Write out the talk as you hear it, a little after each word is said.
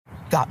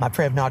Got my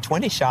Prevnar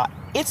 20 shot.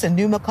 It's a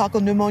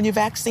pneumococcal pneumonia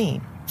vaccine.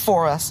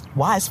 For us,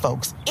 wise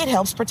folks, it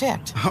helps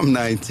protect. I'm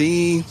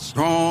 19,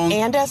 strong.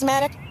 And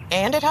asthmatic,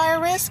 and at higher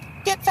risk.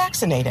 Get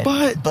vaccinated.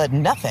 But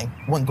nothing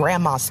when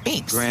grandma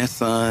speaks.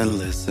 Grandson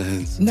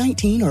listens.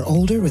 19 or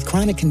older with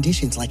chronic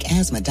conditions like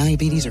asthma,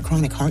 diabetes, or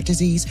chronic heart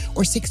disease,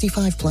 or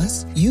 65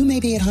 plus, you may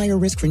be at higher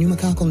risk for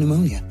pneumococcal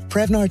pneumonia.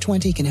 Prevnar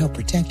 20 can help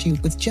protect you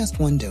with just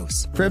one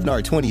dose.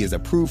 Prevnar 20 is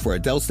approved for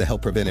adults to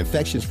help prevent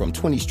infections from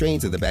 20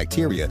 strains of the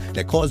bacteria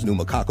that cause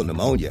pneumococcal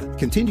pneumonia.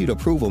 Continued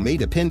approval may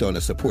depend on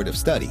a supportive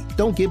study.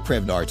 Don't get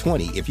Prevnar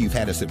 20 if you've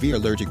had a severe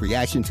allergic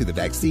reaction to the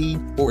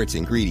vaccine or its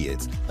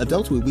ingredients.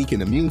 Adults with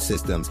weakened immune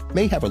systems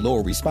may have a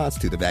lower response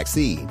to the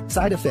vaccine.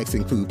 Side effects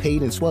include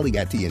pain and swelling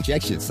at the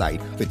injection site,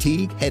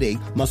 fatigue, headache,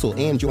 muscle,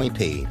 and joint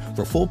pain.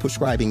 For full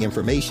prescribing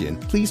information,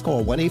 please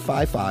call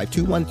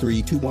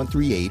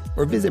 1-855-213-2138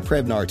 or visit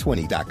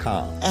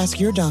Prevnar20.com. Ask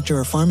your doctor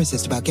or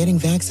pharmacist about getting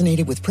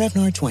vaccinated with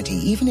Prevnar 20,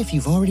 even if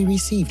you've already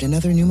received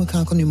another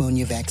pneumococcal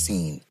pneumonia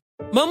vaccine.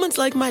 Moments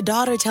like my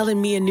daughter telling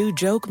me a new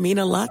joke mean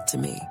a lot to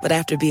me. But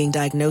after being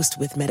diagnosed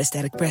with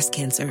metastatic breast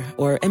cancer,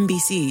 or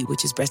MBC,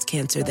 which is breast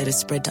cancer that is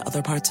spread to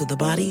other parts of the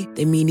body,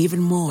 they mean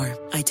even more.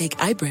 I take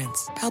Ibrance,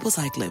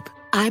 palbociclib.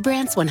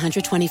 Ibrance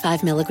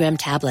 125 milligram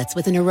tablets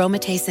with an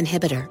aromatase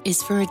inhibitor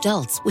is for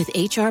adults with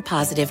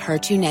HR-positive,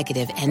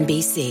 HER2-negative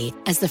MBC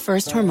as the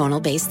first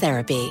hormonal-based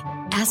therapy.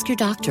 Ask your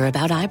doctor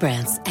about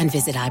Ibrance and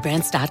visit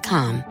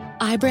Ibrance.com.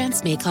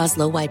 Ibrance may cause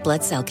low white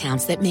blood cell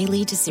counts that may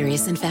lead to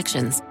serious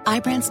infections.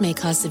 Ibrance may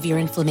cause severe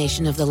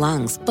inflammation of the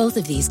lungs. Both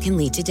of these can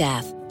lead to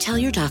death. Tell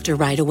your doctor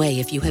right away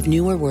if you have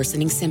new or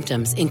worsening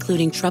symptoms,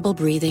 including trouble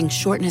breathing,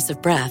 shortness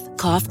of breath,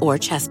 cough, or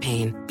chest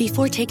pain.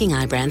 Before taking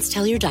Ibrance,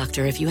 tell your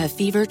doctor if you have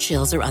fever,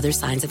 chills, or other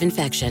signs of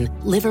infection,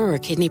 liver or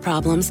kidney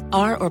problems,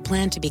 are or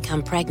plan to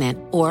become pregnant,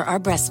 or are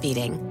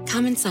breastfeeding.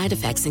 Common side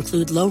effects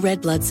include low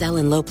red blood cell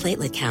and low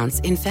platelet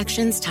counts,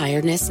 infections,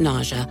 tiredness,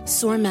 nausea,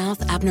 sore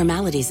mouth,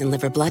 abnormalities in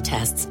liver blood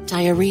tests,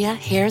 diarrhea,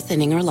 hair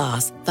thinning or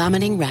loss,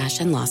 vomiting, rash,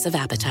 and loss of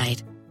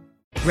appetite.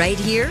 Right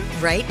here,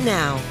 right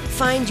now.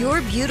 Find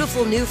your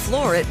beautiful new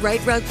floor at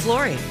Right Rug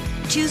Flooring.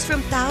 Choose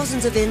from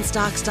thousands of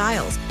in-stock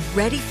styles,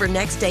 ready for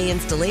next day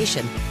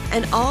installation,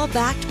 and all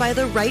backed by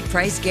the right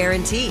price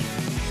guarantee.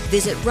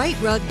 Visit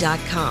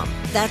rightrug.com.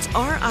 That's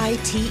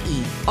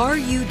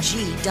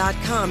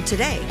RITERUG.com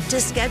today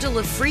to schedule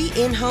a free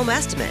in-home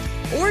estimate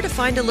or to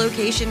find a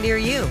location near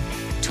you.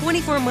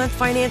 24-month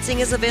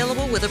financing is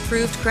available with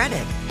approved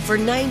credit. For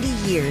 90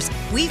 years,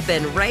 we've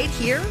been right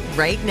here,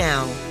 right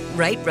now.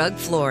 Right Rug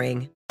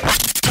Flooring.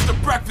 The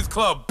Breakfast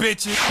Club,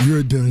 bitches. You're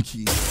a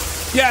donkey.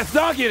 Yes,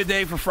 donkey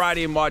today for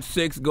Friday, March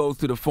 6th goes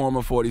to the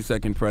former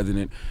 42nd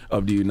president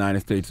of the United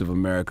States of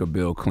America,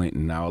 Bill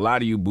Clinton. Now, a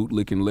lot of you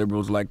bootlicking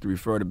liberals like to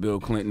refer to Bill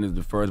Clinton as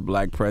the first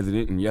black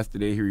president, and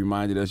yesterday he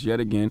reminded us yet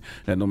again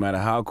that no matter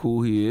how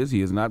cool he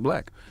is not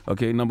black.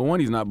 Okay, number one,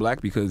 he's not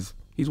black because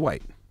he's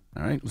white.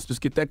 All right, let's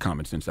just get that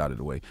common sense out of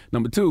the way.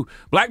 Number two,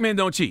 black men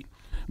don't cheat.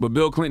 But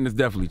Bill Clinton has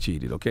definitely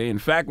cheated, okay? In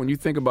fact, when you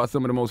think about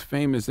some of the most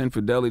famous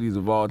infidelities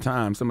of all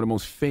time, some of the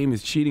most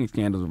famous cheating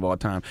scandals of all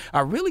time, I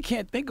really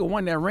can't think of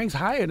one that ranks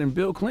higher than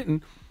Bill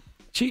Clinton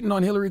cheating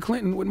on Hillary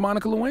Clinton with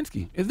Monica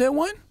Lewinsky. Is there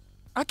one?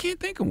 I can't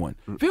think of one.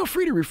 Feel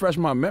free to refresh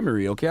my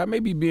memory, okay? I may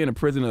be being a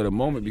prisoner of the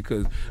moment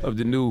because of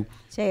the new...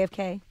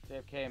 JFK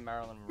and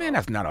Marilyn Monroe. Man,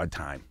 that's not our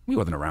time. We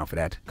wasn't around for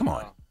that. Come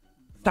on.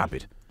 Stop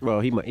it.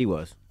 Well, he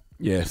was.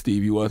 Yeah,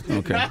 Steve, you was?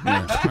 Okay.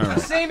 Yeah. All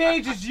right. Same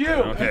age as you.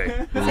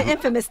 Okay. It's an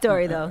infamous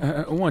story,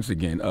 though. Once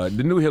again,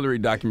 the new Hillary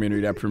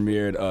documentary that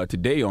premiered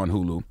today on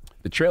Hulu,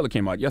 the trailer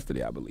came out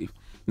yesterday, I believe.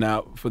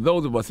 Now, for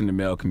those of us in the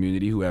male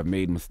community who have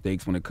made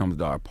mistakes when it comes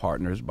to our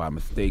partners, by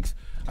mistakes,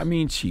 I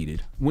mean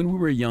cheated. When we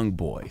were young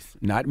boys,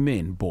 not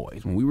men,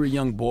 boys. When we were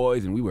young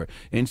boys and we were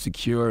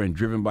insecure and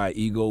driven by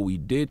ego, we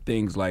did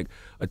things like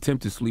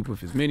attempt to sleep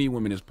with as many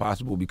women as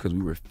possible because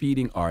we were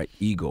feeding our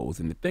egos.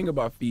 And the thing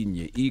about feeding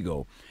your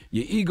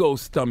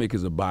ego's stomach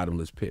is a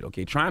bottomless pit,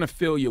 okay? Trying to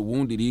fill your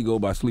wounded ego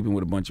by sleeping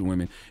with a bunch of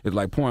women is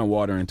like pouring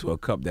water into a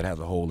cup that has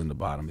a hole in the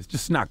bottom. It's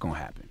just not going to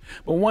happen.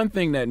 But one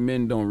thing that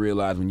men don't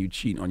realize when you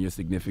cheat on your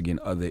significant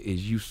other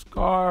is you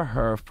scar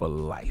her for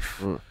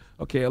life.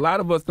 Okay, a lot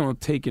of us don't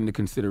take into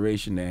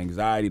consideration the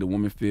anxiety the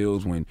woman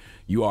feels when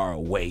you are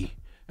away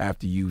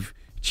after you've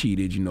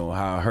cheated, you know,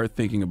 how her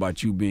thinking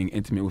about you being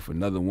intimate with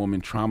another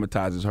woman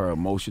traumatizes her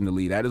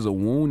emotionally. That is a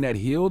wound that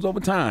heals over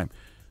time.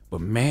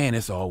 But man,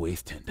 it's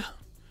always tender.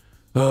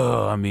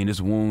 I mean, it's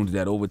wounds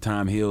that over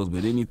time heals,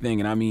 but anything,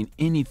 and I mean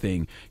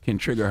anything, can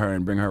trigger her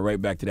and bring her right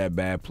back to that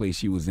bad place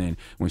she was in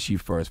when she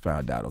first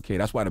found out, okay?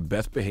 That's why the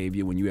best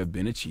behavior when you have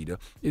been a cheater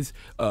is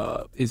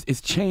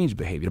change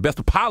behavior. The best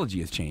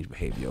apology is change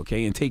behavior,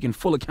 okay? And taking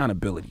full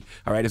accountability,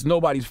 all right? It's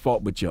nobody's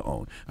fault but your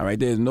own, all right?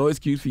 There's no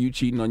excuse for you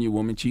cheating on your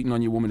woman. Cheating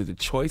on your woman is a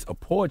choice, a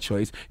poor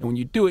choice, and when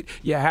you do it,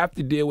 you have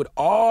to deal with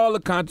all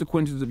the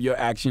consequences of your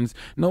actions.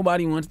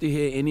 Nobody wants to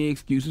hear any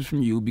excuses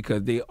from you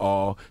because they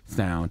all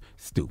sound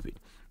stupid.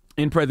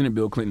 And President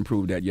Bill Clinton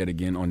proved that yet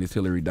again on this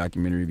Hillary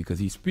documentary because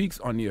he speaks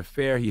on the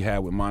affair he had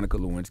with Monica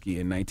Lewinsky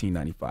in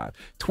 1995,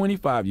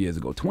 25 years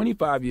ago.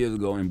 25 years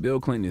ago, and Bill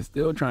Clinton is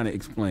still trying to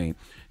explain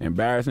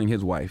embarrassing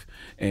his wife.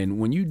 And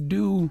when you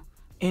do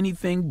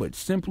anything but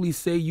simply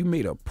say you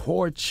made a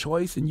poor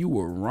choice and you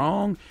were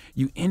wrong,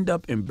 you end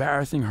up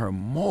embarrassing her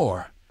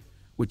more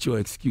with your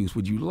excuse.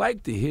 Would you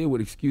like to hear what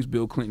excuse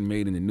Bill Clinton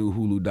made in the new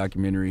Hulu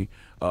documentary,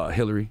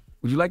 Hillary?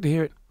 Would you like to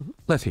hear it?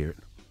 Let's hear it.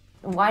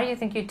 Why do you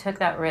think you took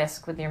that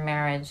risk with your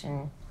marriage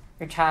and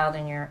your child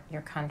and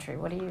your country?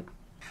 What do you,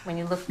 when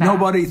you look back?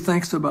 Nobody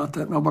thinks about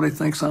that. Nobody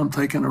thinks I'm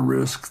taking a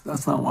risk.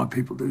 That's not why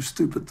people do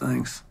stupid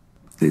things.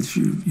 It's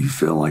you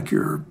feel like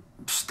you're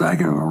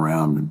staggering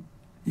around and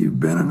you've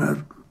been in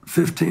a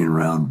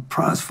 15-round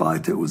prize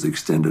fight that was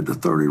extended to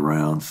 30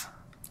 rounds.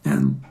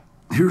 And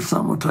here's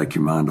something that'll take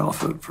your mind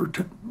off it for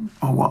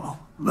a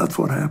while. That's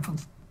what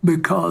happens.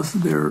 Because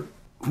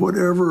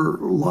whatever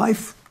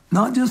life,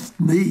 not just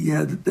me,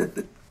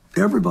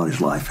 everybody's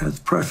life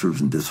has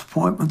pressures and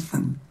disappointments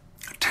and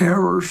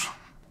terrors,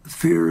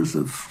 fears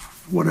of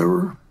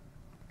whatever.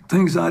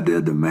 Things I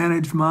did to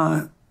manage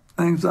my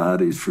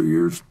anxieties for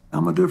years.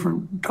 I'm a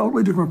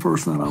totally different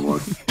person than I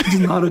was. It's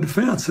not a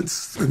defense.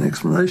 It's an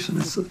explanation.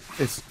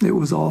 It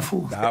was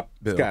awful. Stop,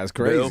 Bill. This guy's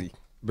crazy.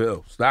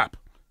 Bill, stop.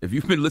 If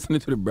you've been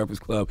listening to The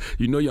Breakfast Club,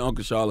 you know your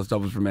Uncle Charlotte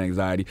suffers from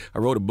anxiety. I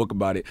wrote a book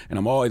about it, and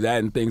I'm always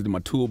adding things to my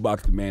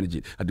toolbox to manage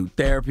it. I do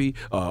therapy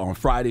on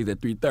Fridays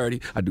at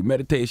 3:30. I do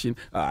meditation.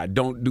 I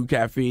don't do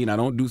caffeine. I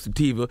don't do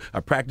sativa.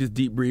 I practice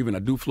deep breathing. I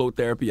do flow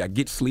therapy. I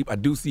get sleep. I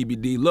do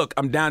CBD. Look,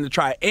 I'm down to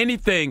try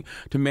anything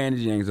to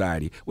manage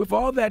anxiety. With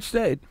all that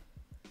said,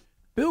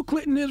 Bill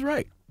Clinton is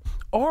right.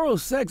 Oral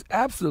sex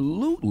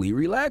absolutely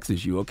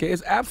relaxes you, okay?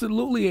 It's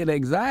absolutely an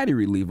anxiety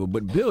reliever.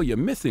 But, Bill, you're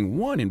missing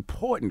one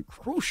important,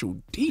 crucial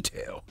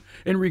detail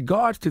in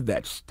regards to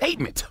that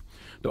statement.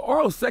 The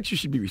oral sex you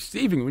should be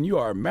receiving when you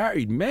are a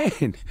married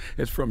man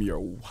is from your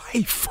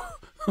wife,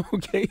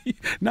 okay?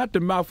 Not the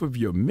mouth of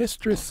your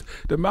mistress,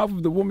 the mouth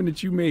of the woman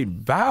that you made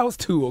vows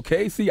to,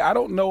 okay? See, I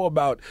don't know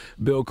about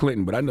Bill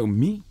Clinton, but I know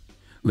me,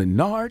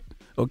 Leonard,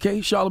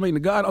 okay, Charlamagne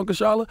the God, Uncle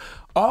Charla,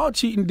 all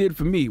cheating did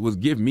for me was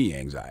give me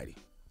anxiety.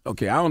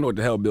 Okay, I don't know what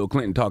the hell Bill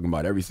Clinton talking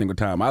about every single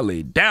time I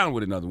laid down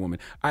with another woman.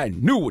 I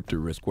knew what the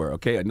risks were,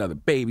 okay? Another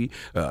baby,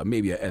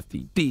 maybe a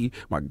STD,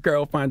 my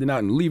girl finding out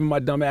and leaving my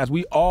dumb ass.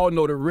 We all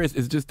know the risk.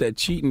 It's just that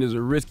cheating is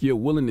a risk you're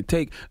willing to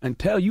take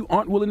until you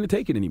aren't willing to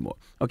take it anymore,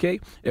 okay?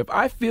 If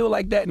I feel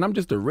like that and I'm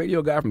just a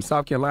radio guy from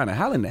South Carolina,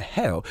 how in the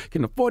hell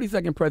can the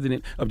 42nd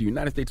president of the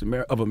United States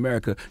of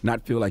America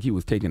not feel like he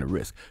was taking a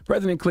risk?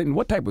 President Clinton,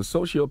 what type of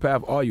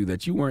sociopath are you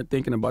that you weren't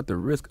thinking about the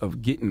risk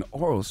of getting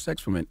oral sex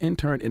from an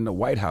intern in the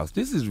White House?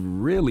 This is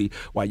really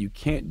why you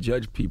can't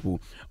judge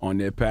people on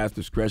their past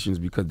discretions,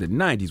 because the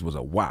 90s was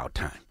a wild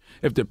time.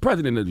 If the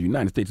president of the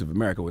United States of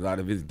America was out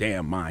of his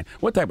damn mind,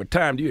 what type of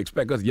time do you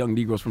expect us young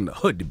Negroes from the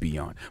hood to be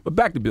on? But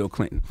back to Bill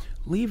Clinton.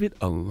 Leave it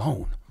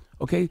alone.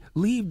 Okay,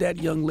 leave that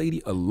young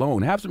lady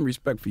alone. Have some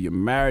respect for your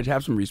marriage.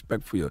 Have some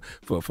respect for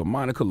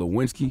Monica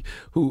Lewinsky,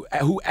 who,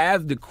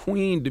 as the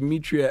Queen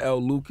Demetria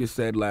L. Lucas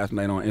said last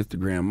night on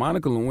Instagram,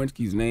 Monica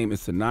Lewinsky's name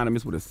is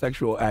synonymous with a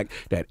sexual act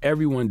that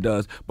everyone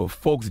does, but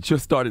folks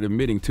just started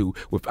admitting to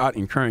without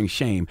incurring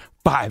shame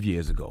 5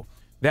 years ago.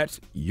 That's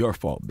your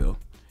fault, Bill.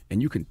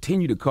 And you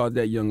continue to cause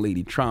that young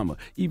lady trauma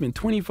even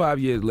 25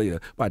 years later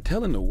by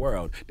telling the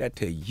world that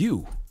to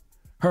you,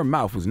 her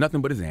mouth was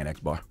nothing but a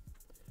Xanax bar.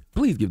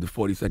 Please give the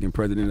 42nd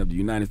president of the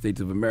United States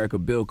of America,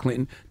 Bill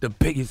Clinton, the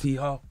biggest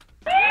hee-haw.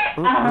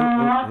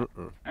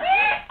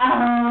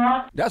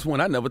 That's one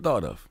I never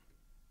thought of.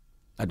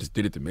 I just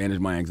did it to manage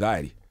my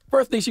anxiety.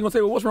 First thing she gonna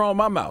say, well, what's wrong with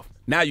my mouth?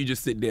 Now you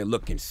just sitting there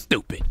looking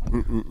stupid.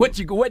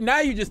 What? Now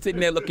you just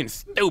sitting there looking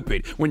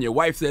stupid when your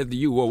wife says to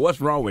you, well,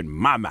 what's wrong with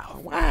my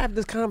mouth? Why have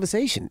this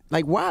conversation?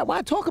 Like,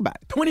 why talk about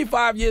it?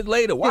 25 years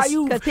later, why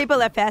you? Because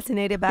people are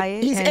fascinated by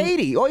it. He's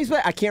 80. Oh,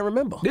 I can't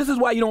remember. This is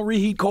why you don't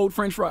reheat cold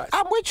French fries.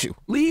 I'm with you.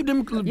 Leave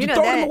them, throw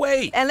them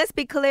away. And let's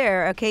be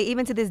clear, okay?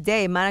 Even to this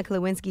day, Monica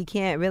Lewinsky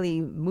can't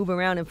really move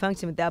around and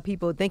function without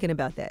people thinking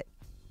about that.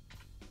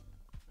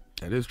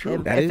 That is true.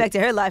 It affected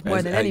her life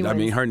more than anyone. I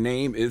mean, her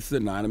name is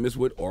synonymous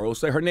with oral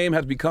sex. Her name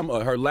has become,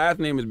 her last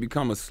name has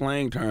become a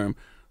slang term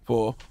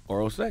for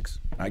oral sex.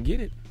 I get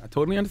it. I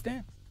totally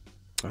understand.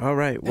 All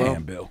right, well.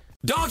 Damn, Bill.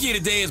 Donkey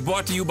Today is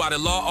brought to you by the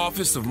law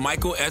office of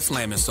Michael S.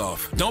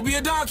 Lamonsoff. Don't be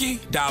a donkey.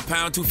 Dial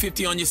pound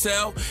 250 on your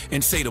cell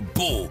and say the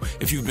bull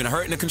if you've been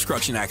hurt in a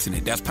construction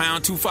accident. That's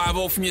pound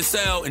 250 from your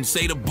cell and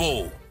say the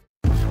bull.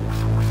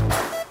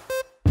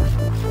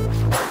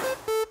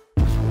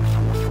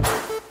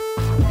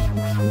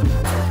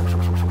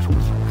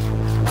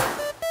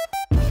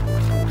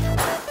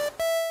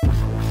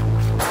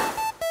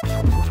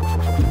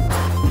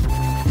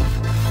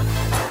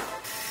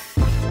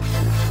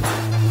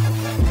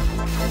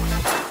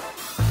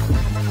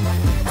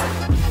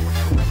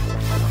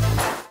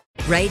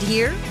 Right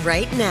here,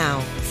 right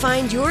now.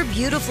 Find your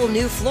beautiful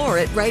new floor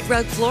at Right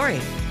Rug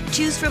Flooring.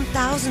 Choose from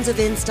thousands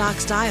of in-stock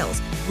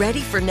styles,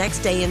 ready for next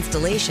day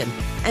installation,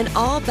 and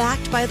all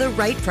backed by the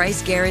right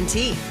price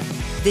guarantee.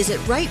 Visit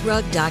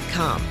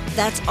rightrug.com.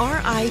 That's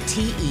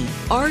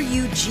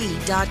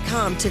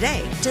RITERUG.com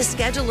today to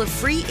schedule a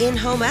free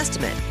in-home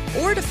estimate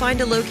or to find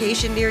a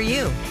location near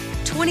you.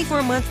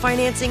 24-month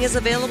financing is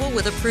available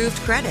with approved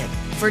credit.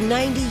 For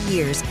 90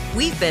 years,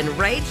 we've been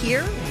right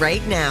here,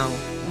 right now.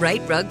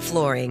 Right Rug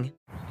Flooring.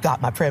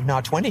 Got my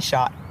Prevnar 20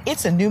 shot.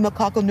 It's a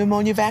pneumococcal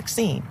pneumonia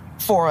vaccine.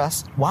 For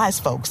us, wise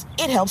folks,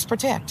 it helps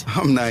protect.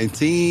 I'm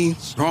 19,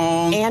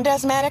 strong. And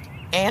asthmatic,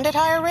 and at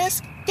higher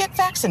risk? Get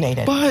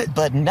vaccinated.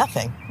 But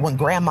nothing when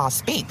grandma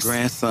speaks.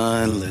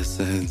 Grandson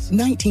listens.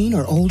 19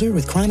 or older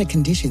with chronic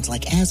conditions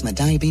like asthma,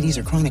 diabetes,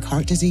 or chronic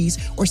heart disease,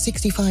 or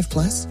 65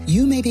 plus,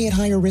 you may be at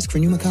higher risk for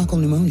pneumococcal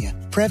pneumonia.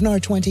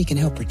 Prevnar 20 can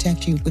help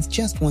protect you with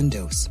just one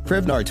dose.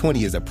 Prevnar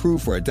 20 is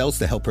approved for adults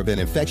to help prevent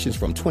infections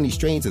from 20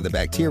 strains of the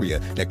bacteria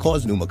that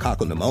cause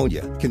pneumococcal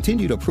pneumonia.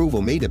 Continued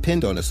approval may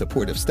depend on a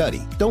supportive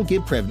study. Don't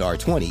give Prevnar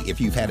 20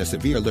 if you've had a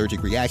severe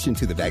allergic reaction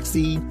to the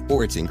vaccine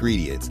or its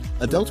ingredients.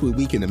 Adults with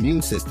weakened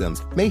immune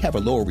systems may have a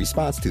lower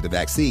response to the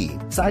vaccine.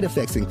 Side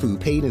effects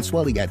include pain and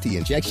swelling at the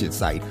injection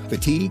site,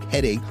 fatigue,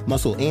 headache,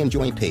 muscle, and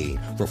joint pain.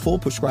 For full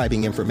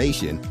prescribing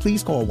information,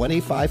 please call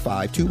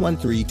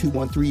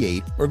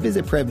 1-855-213-2138 or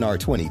visit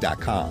Prevnar20.com.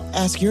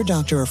 Ask your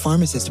doctor or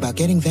pharmacist about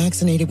getting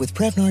vaccinated with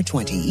Prevnar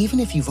 20, even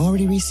if you've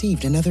already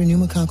received another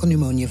pneumococcal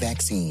pneumonia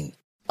vaccine.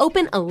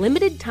 Open a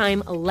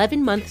limited-time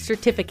 11-month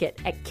certificate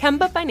at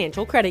Kemba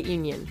Financial Credit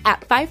Union.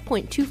 At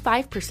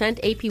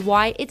 5.25%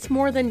 APY, it's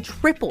more than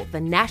triple the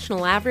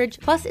national average,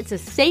 plus it's a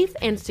safe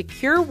and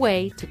secure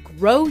way to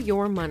grow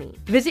your money.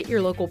 Visit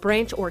your local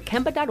branch or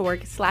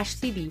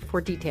kemba.org/CD for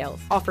details.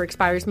 Offer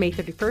expires May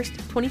 31st,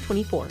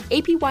 2024.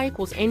 APY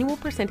equals annual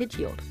percentage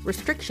yield.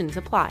 Restrictions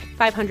apply.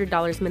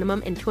 $500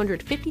 minimum and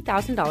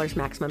 $250,000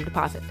 maximum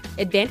deposit.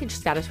 Advantage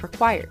status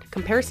required.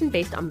 Comparison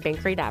based on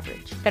bank rate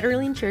average.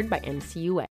 Federally insured by NCUA.